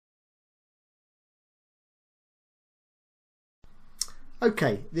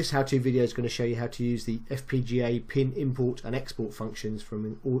Okay, this how-to video is going to show you how to use the FPGA pin import and export functions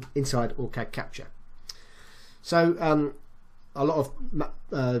from inside OrCAD Capture. So a lot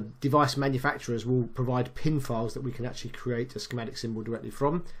of device manufacturers will provide pin files that we can actually create a schematic symbol directly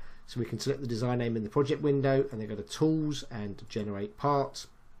from. So we can select the design name in the project window and then go to Tools and Generate Parts.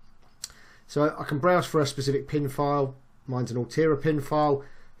 So I can browse for a specific pin file. Mine's an Altera pin file.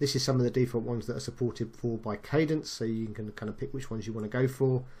 This is some of the default ones that are supported for by Cadence, so you can kind of pick which ones you want to go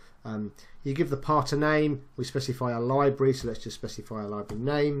for. You give the part a name, we specify a library, so let's just specify a library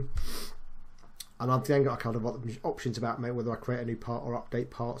name. And I've then got a kind of options about whether I create a new part or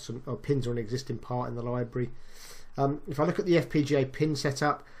update parts or pins on an existing part in the library. If I look at the FPGA pin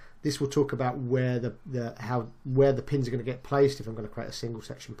setup, this will talk about where the pins are going to get placed, if I'm going to create a single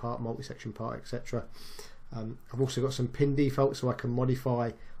section part, multi-section part, etc. I've also got some pin defaults, so I can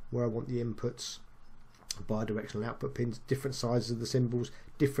modify where I want the inputs, bidirectional output pins, different sizes of the symbols,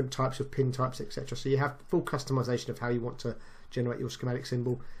 different types of pin types, etc. So you have full customization of how you want to generate your schematic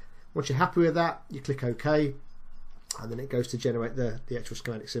symbol. Once you're happy with that, you click OK, and then it goes to generate the actual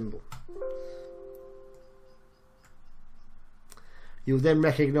schematic symbol. You'll then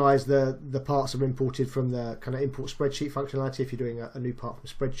recognize the parts are imported from the kind of import spreadsheet functionality if you're doing a new part from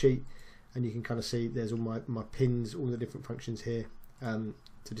spreadsheet, and you can kind of see there's all my pins, all the different functions here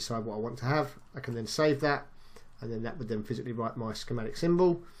to decide what I want to have. I can then save that, and then that would then physically write my schematic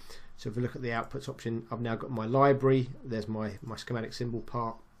symbol. So if we look at the outputs option, I've now got my library. There's my schematic symbol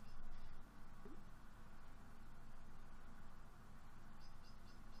part.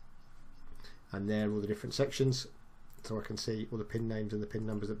 And there are all the different sections, so I can see all the pin names and the pin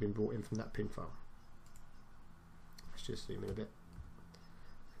numbers that have been brought in from that pin file. Let's just zoom in a bit.